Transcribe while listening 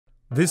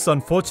This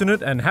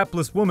unfortunate and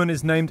hapless woman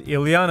is named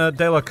Illyanna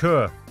De La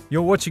Keur.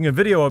 You're watching a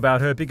video about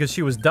her because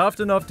she was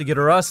daft enough to get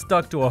her ass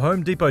stuck to a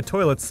Home Depot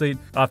toilet seat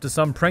after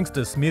some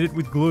prankster smeared it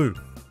with glue.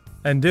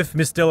 And if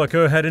Miss De La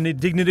Keur had any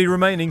dignity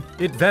remaining,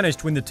 it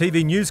vanished when the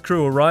TV news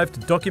crew arrived to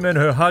document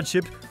her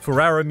hardship for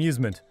our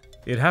amusement.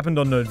 It happened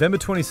on November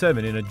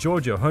 27 in a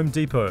Georgia Home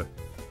Depot,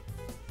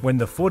 when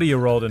the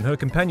 40-year-old and her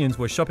companions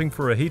were shopping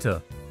for a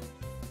heater.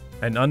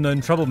 An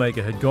unknown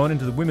troublemaker had gone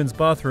into the women's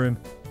bathroom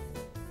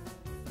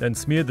and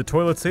smeared the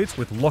toilet seats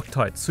with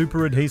Loctite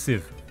super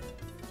adhesive.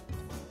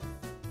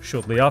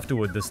 Shortly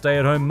afterward, the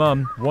stay-at-home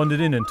mum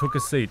wandered in and took a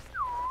seat,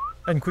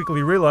 and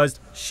quickly realised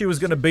she was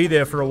going to be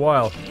there for a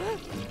while.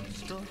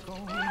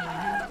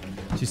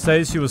 She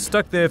says she was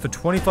stuck there for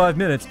 25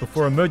 minutes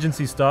before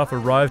emergency staff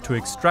arrived to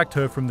extract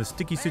her from the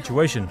sticky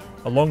situation,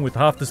 along with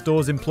half the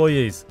store's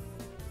employees.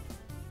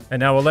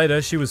 An hour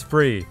later, she was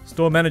free.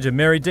 Store manager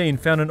Mary Dean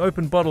found an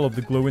open bottle of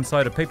the glue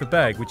inside a paper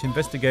bag, which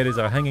investigators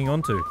are hanging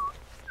onto.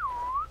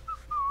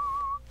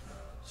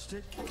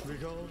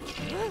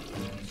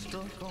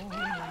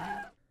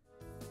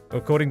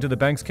 According to the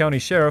Banks County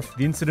Sheriff,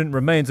 the incident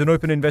remains an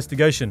open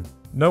investigation.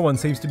 No one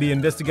seems to be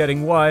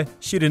investigating why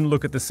she didn't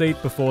look at the seat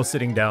before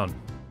sitting down.